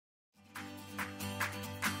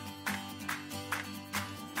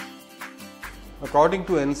According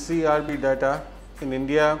to NCRB data, in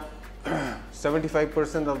India,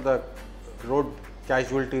 75% of the road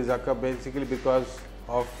casualties occur basically because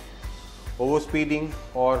of overspeeding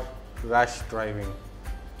or rash driving.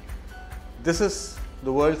 This is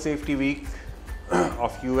the World Safety Week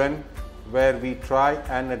of UN, where we try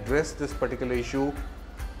and address this particular issue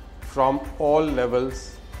from all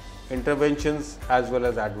levels, interventions as well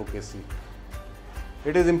as advocacy.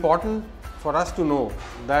 It is important for us to know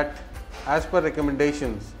that as per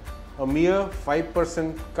recommendations, a mere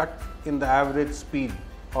 5% cut in the average speed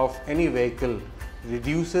of any vehicle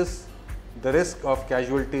reduces the risk of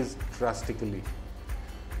casualties drastically.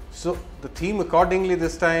 So the theme accordingly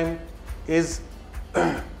this time is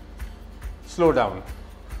Slowdown.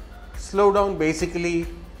 Slowdown basically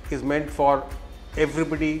is meant for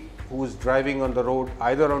everybody who is driving on the road,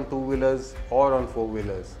 either on two-wheelers or on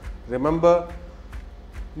four-wheelers. Remember,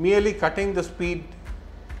 merely cutting the speed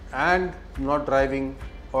and not driving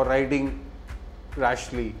or riding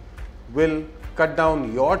rashly will cut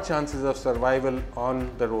down your chances of survival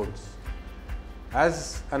on the roads.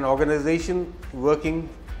 As an organization working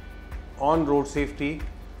on road safety,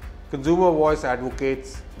 Consumer Voice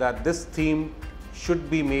advocates that this theme should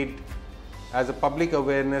be made as a public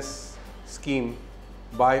awareness scheme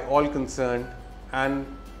by all concerned, and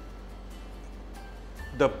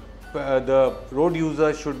the road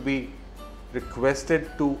user should be requested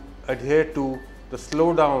to adhere to the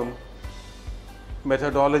slowdown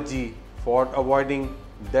methodology for avoiding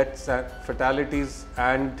deaths, fatalities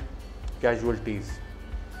and casualties.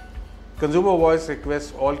 Consumer Voice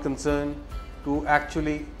requests all concerned to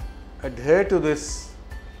actually adhere to this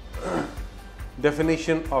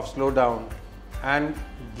definition of slowdown and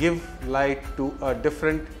give light to a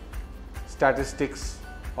different statistics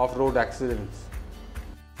of road accidents.